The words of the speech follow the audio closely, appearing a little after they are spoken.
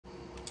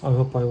I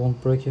hope I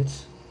won't break it,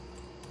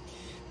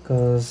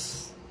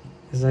 because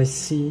as I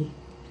see,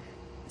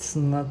 it's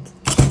not,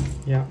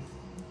 yeah.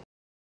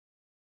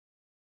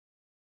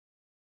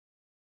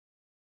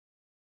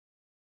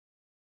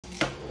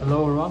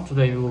 Hello everyone,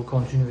 today we will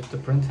continue with the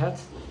print head.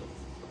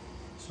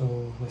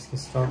 So let's get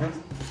started.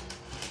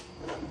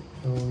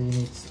 So we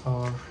need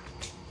our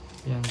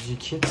PNG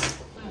kit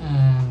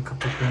and a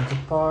couple of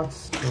printed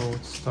parts. So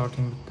it's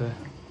starting with the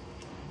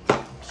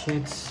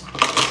kit.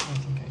 I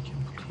think I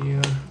can put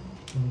here.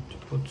 We need to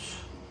put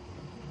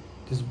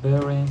these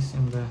bearings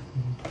in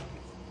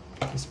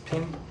this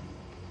pin,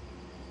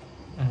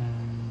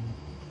 and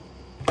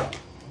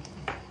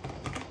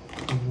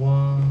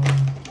one,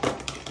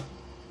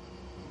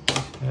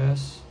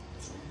 yes,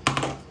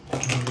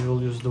 and we will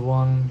use the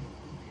one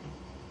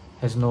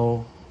has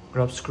no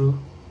grab screw.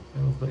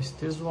 We will place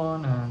this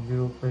one, and we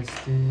will place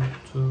the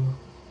two.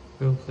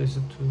 We will place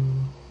it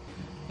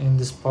in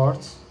this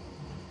part.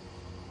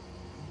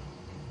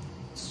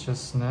 It's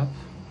just snap.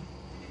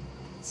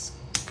 It's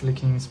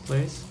clicking in its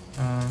place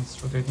and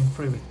it's rotating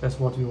freely. That's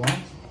what we want.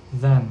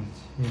 Then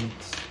we need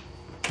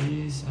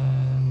this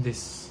and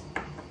this.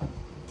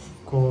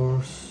 Of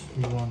course,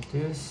 we want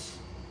this.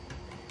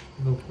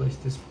 We will place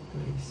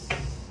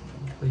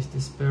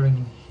this bearing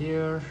in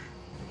here.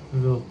 We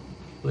will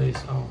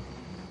place our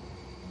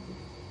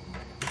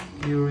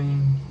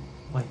gearing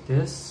like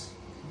this,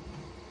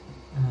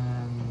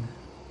 and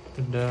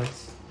after that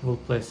we'll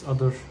place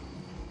other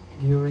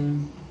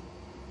gearing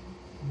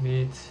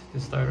with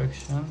this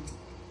direction,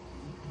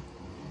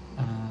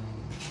 and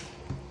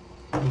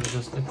we'll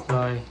just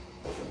apply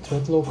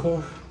thread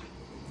locker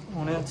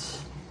on it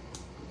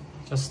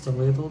just a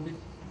little bit.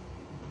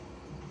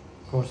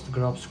 Of course, the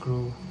grab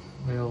screw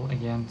will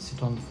again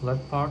sit on the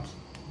flat part.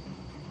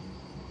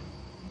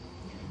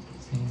 I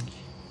think,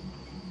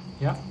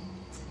 yeah.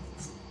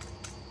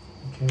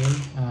 Okay,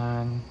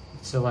 and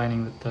it's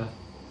aligning with the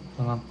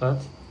filament pad.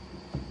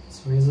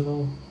 It's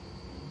visible.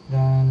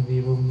 Then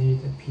we will need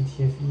a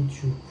PTFE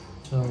tube.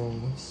 So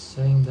it's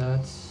saying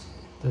that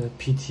the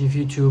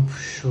PTFE tube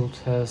should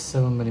have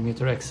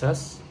 7mm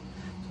excess.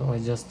 So I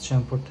just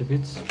chamfered a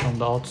bit from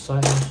the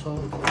outside also.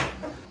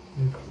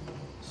 We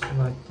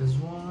select this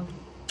one.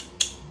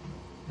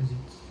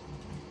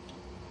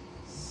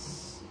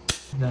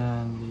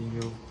 Then we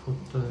will put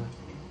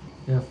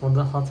the, for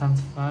the hot end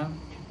fan,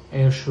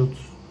 air chute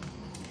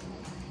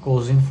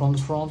goes in from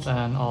the front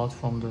and out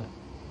from the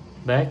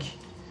back.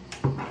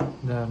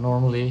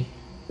 Normally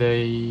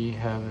they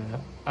have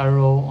an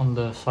arrow on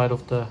the side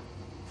of the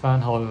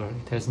fan, however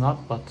it has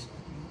not, but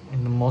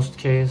in the most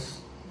case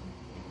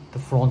the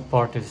front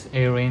part is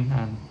air in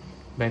and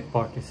back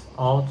part is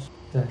out.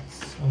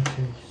 That's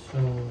okay. So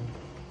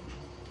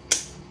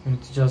you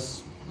need to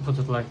just put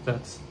it like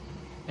that.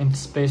 Empty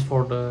space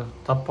for the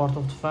top part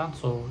of the fan.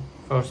 So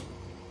first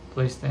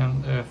place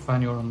the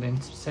fan on the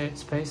empty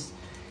space,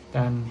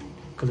 then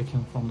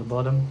clicking from the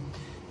bottom,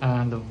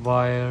 and the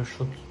wire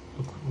should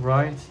look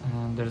right,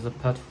 and there's a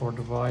pad for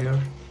the wire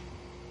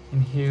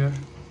in here,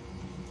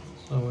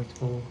 so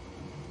it will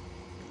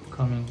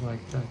coming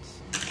like that.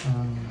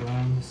 And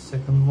then the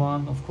second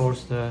one, of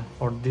course,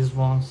 for these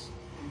ones,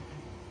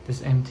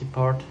 this empty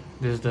part,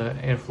 this is the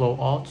airflow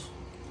out.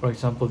 For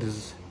example,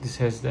 this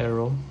has the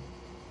arrow.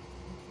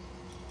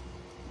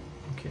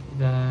 Okay,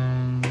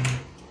 then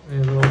we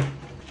will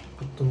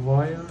put the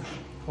wire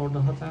for the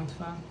hot end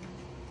fan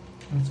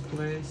in its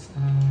place,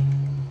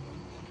 and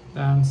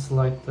then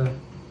slide the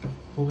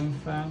cooling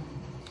fan.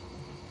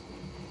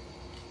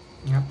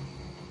 Yep,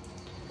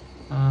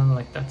 and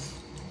like that.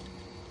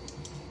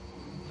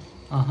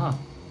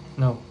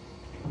 No,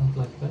 not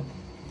like that.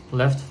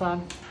 Left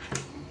fan.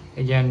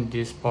 Again,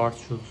 this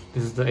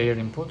is the air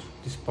input.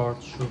 This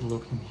part should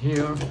look in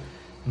here,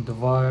 and the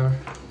wire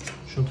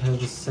should have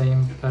the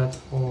same pad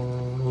for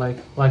like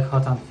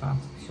hot end fan.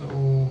 So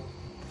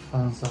the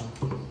fans are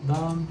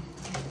done.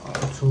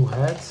 Our two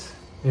heads.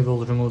 We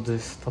will remove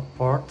this top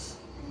part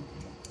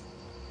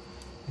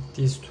with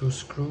these two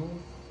screws,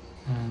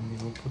 and we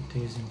will put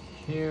these in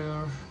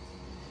here,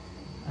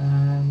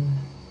 and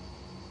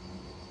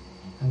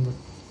the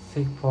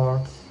thick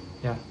part,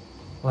 yeah,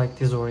 like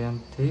this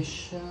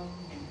orientation.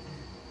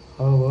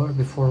 However,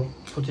 before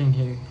putting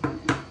here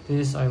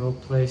this, I will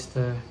place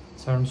the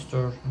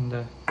thermistor in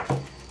the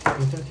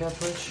heater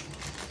cartridge.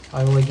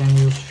 I will again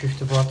use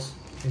 50-watt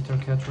heater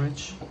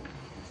cartridge.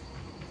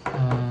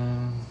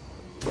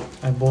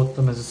 I bought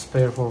them as a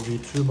spare for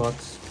V2, but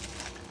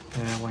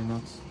why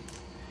not?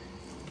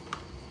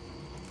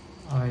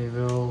 I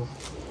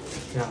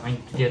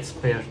need to get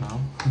spare now.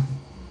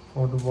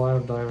 For the wire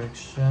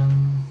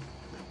direction,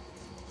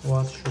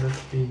 what should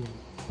it be?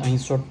 I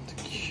insert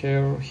the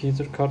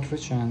heater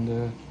cartridge and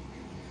the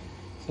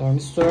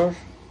thermistor.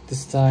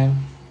 This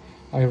time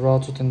I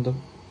route it in the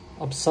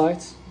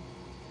upside,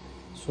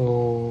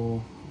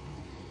 so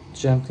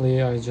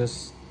gently I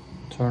just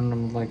turn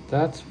them like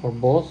that for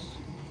both,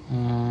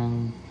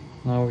 and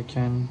now we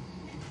can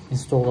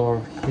install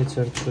our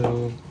heater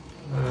to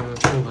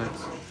full head.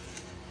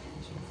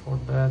 So for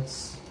that,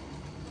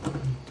 I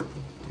need to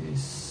put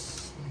this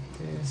like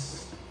this.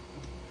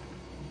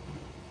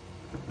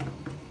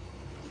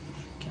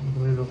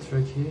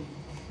 tricky.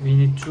 We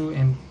need 2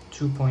 and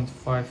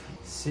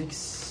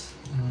 2.56,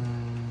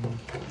 and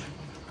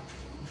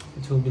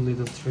it will be a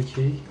little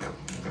tricky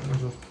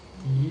because of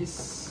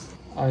these.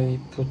 I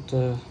put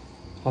the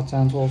hot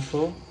end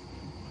also.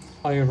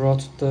 I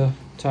wrote the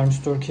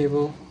thermistor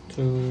cable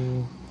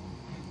to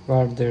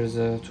where there is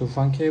a 2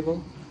 fan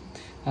cable,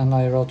 and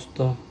I wrote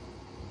the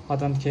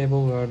hot end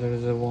cable where there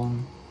is a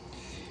 1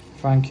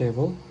 fan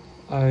cable.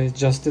 I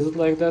just did it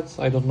like that.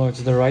 I don't know if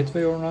it's the right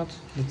way or not.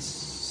 It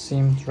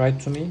seemed right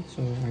to me,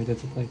 so I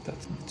did it like that.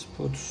 Let's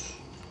put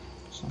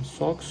some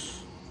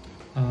socks,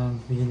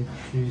 and we need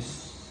to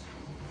use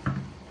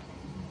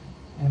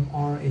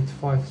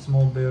MR85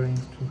 small bearing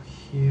to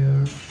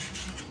here.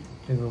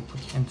 We will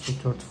put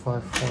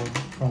M335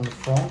 from the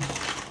front.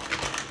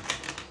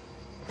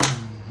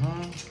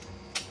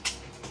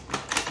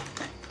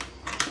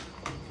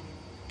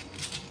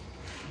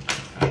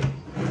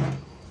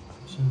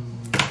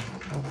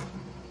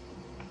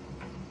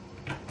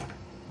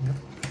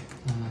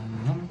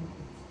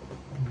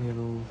 We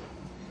will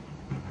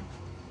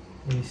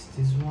place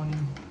this one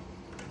here,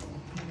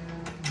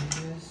 like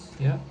this,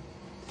 yeah.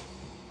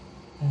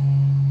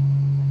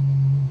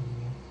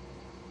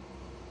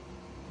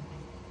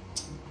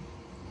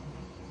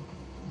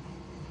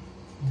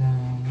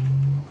 Then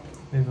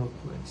we will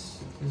place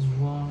this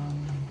one.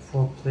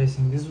 For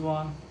placing this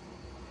one,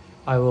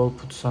 I will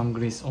put some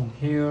grease on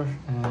here,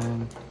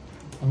 and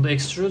on the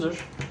extruder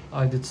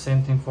I did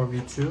same thing for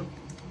V2.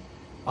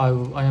 I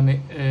am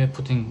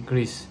putting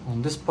grease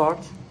on this part,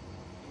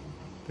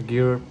 the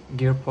gear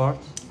part,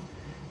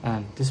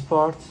 and this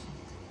part,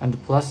 and the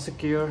plastic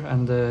gear,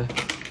 and the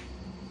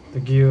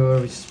gear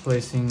which is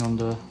placing on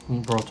the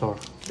rotor,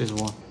 this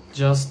one.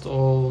 Just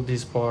all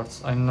these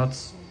parts. I'm not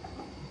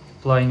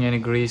applying any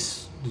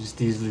grease, just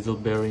these little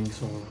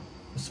bearings or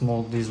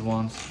small these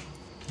ones.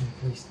 And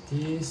place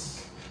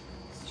these,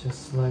 it's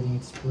just sliding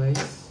its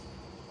place.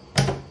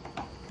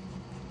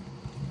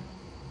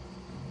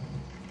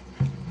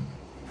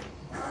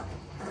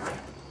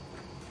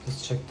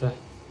 Let's check the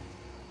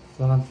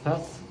filament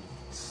path.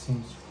 It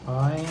seems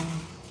fine.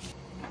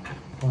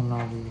 For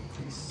now we will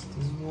place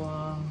this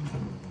one.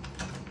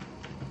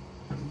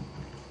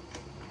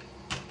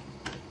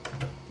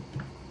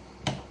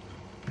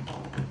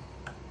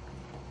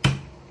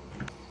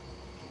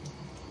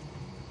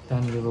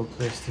 Then we will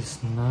place this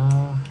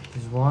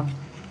one,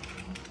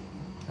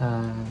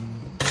 and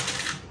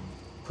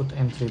put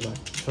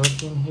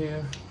M3/30 in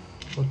here.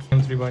 Put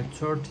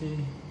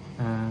M3/30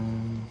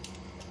 and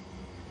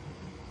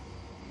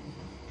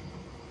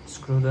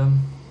screw them.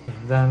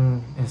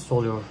 Then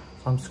install your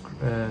thumb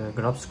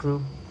grab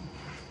screw.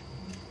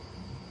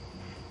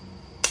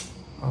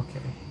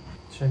 Okay,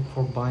 check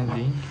for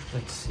binding.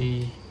 Let's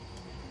see.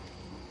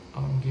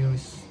 Our gear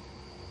is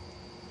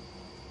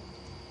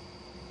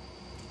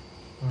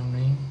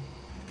running.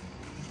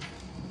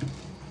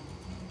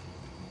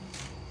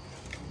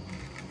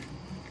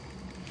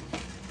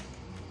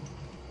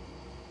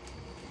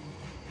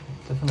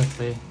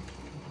 Definitely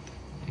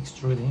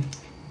extruding,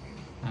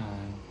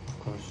 and of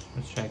course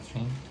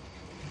retracting.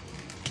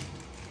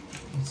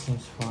 It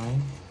seems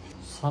fine.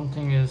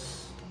 Something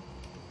is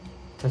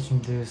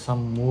touching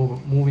some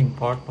moving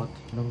part, but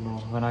I don't know.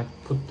 When I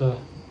put the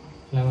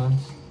filament,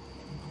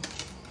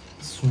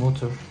 it's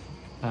smoother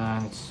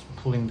and it's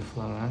pulling the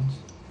filament.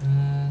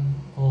 And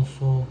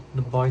also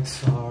the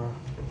bites are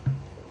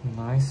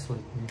nice.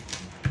 Let me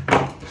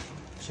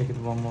check it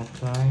one more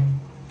time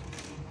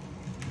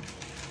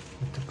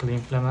with the clean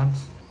filament.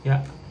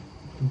 Yeah,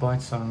 the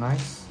bites are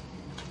nice.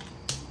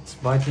 It's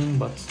biting,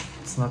 but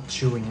it's not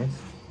chewing it.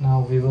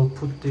 Now we will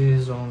put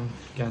this on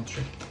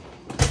gantry.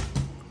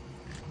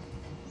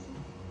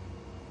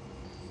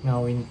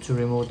 Now we need to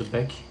remove the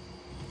back,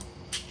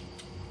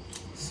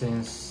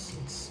 since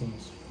it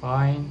seems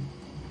fine.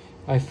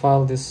 I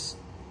filed this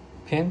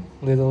pin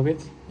a little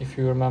bit. If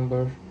you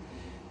remember,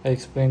 I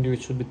explained you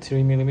it should be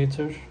 3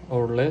 mm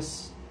or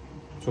less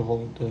to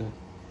hold the,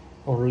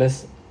 or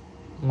less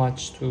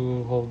much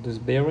to hold this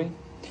bearing.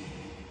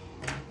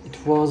 It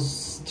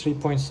was 3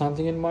 point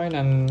something in mine,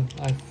 and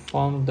I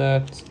found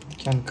that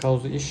can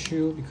cause the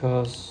issue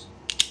because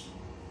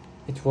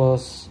it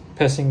was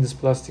passing this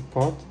plastic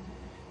part,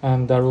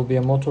 and there will be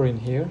a motor in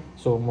here,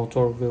 so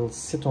motor will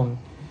sit on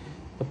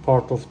the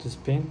part of this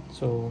pin.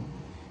 So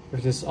if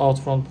it is out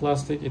from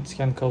plastic, it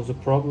can cause a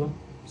problem.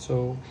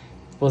 So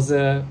it was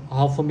a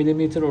 0.5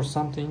 mm or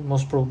something.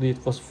 Most probably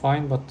it was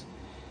fine, but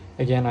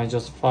again I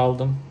just filed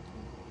them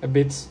a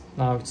bit.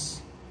 Now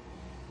it's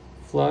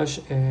flush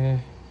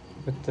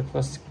with the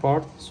plastic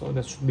part, so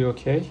that should be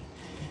okay.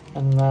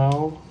 And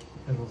now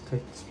I will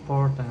take this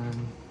part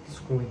and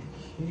screw it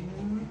here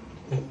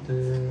with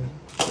the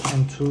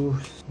M2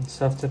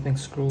 self-tapping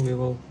screw. We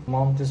will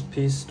mount this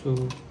piece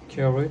to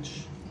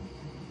carriage.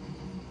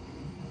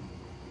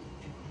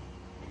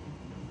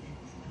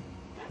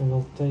 We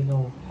will take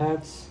our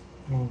heads,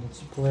 mount its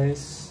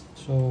place.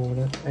 So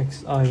that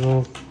I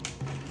will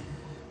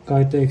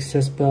guide the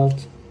excess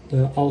belt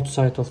the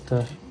outside of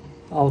the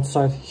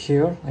outside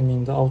here. I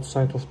mean the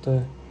outside of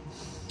the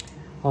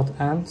hot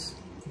end.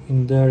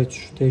 in there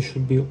they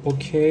should be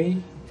okay.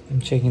 I'm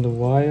checking the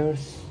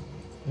wires.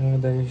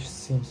 They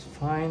seems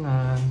fine,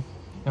 and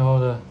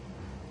the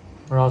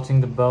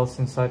routing the belts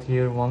inside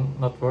here won't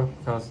not work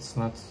because it's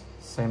not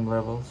same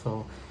level.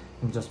 So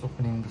I'm just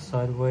opening the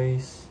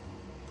sideways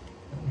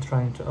and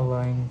trying to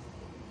align.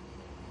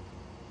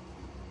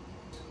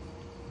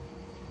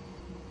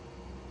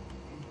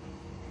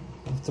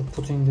 After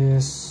putting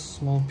these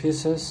small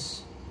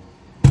pieces,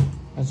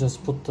 I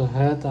just put the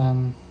head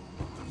and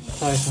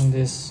tighten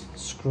this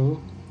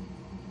screw,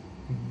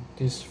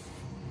 this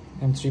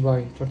in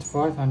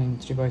 3x35 and in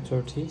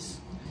 3x30s,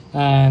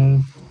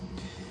 and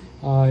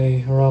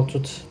I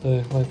routed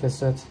the, like I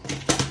said,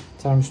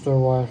 thermistor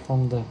wire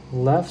from the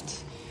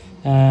left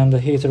and the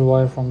heater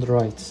wire from the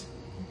right.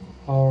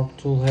 Our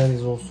tool head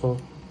is also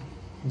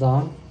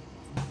done,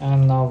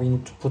 and now we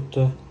need to put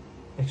the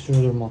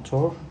extruder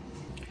motor.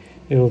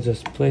 We will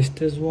just place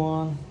this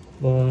one,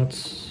 but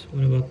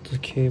what about the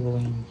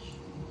cabling?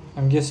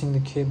 I'm guessing the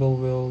cable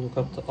will look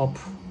at the up,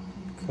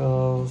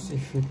 because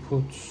if we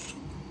put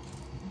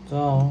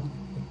down,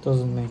 it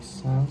doesn't make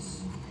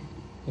sense.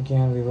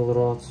 Again, we will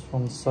route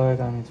from the side,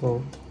 and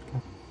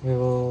we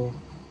will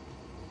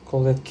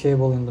collect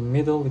cable in the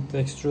middle with the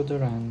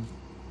extruder and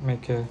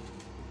make a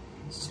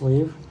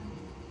sleeve.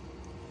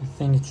 I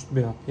think it should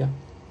be up, yeah.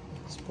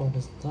 This part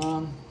is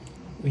done.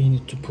 We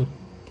need to put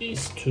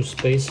these two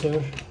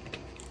spacers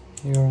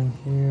here and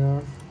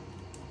here.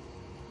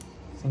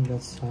 I think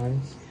that's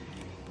size.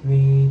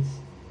 With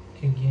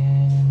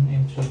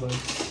again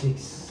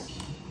 8x6.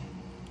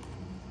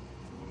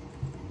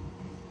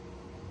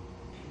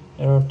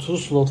 There are two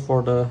slots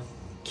for the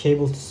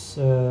cables,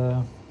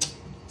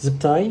 zip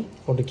tie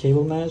for the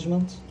cable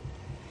management,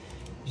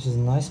 which is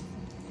nice,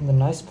 in a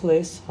nice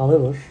place.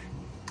 However,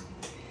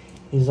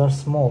 these are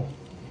small,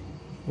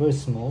 very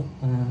small,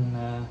 and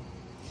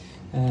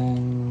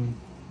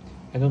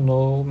I don't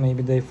know,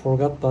 maybe they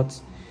forgot,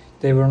 but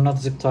they were not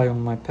zip tie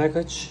on my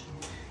package.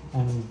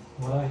 And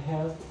what I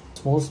have,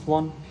 smallest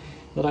one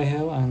that I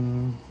have,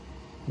 and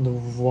the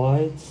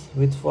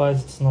width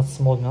wise it's not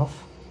small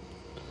enough.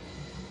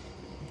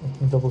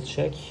 Let me double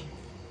check.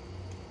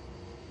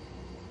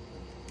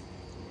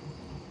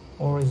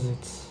 Or is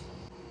it?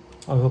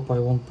 I hope I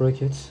won't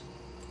break it,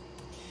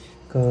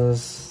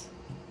 because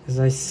as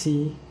I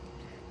see,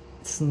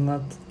 it's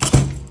not,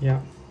 yeah.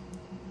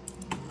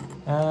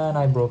 And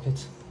I broke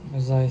it.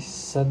 As I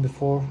said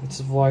before, it's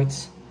wide.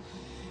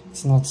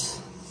 It's not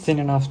thin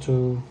enough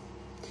to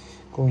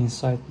go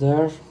inside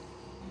there.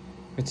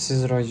 With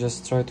scissor I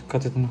just try to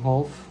cut it in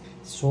half.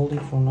 It's holding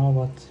for now,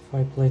 but if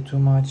I play too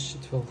much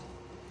it will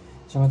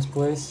jam its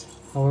place.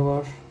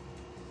 However,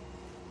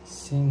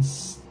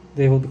 since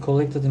they will be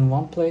collected in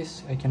one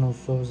place, I can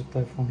also zip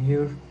tie from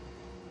here,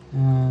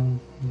 and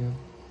yeah,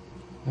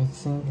 I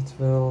think it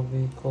will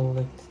be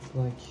collected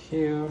like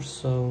here.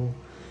 So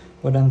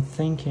what I'm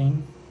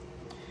thinking,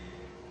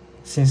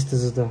 since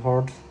this is the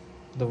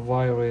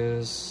wire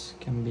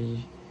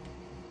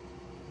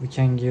we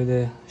can give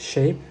the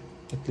shape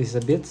at least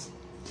a bit.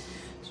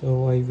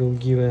 So I will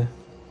give a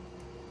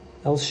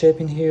L shape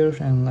in here,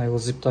 and I will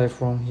zip tie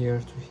from here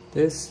to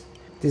this.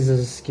 This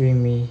is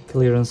giving me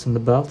clearance in the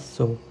belt,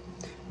 so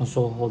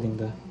also holding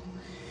the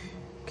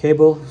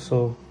cable,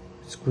 so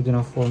it's good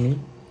enough for me.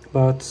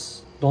 But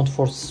don't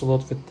force the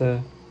slot with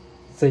the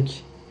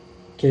thick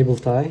cable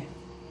tie.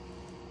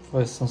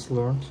 Lessons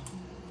learned.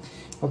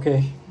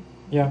 Okay,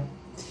 yeah.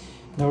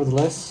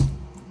 Nevertheless,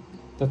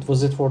 that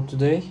was it for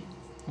today.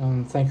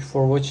 Thank you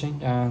for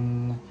watching,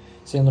 and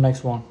see you in the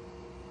next one.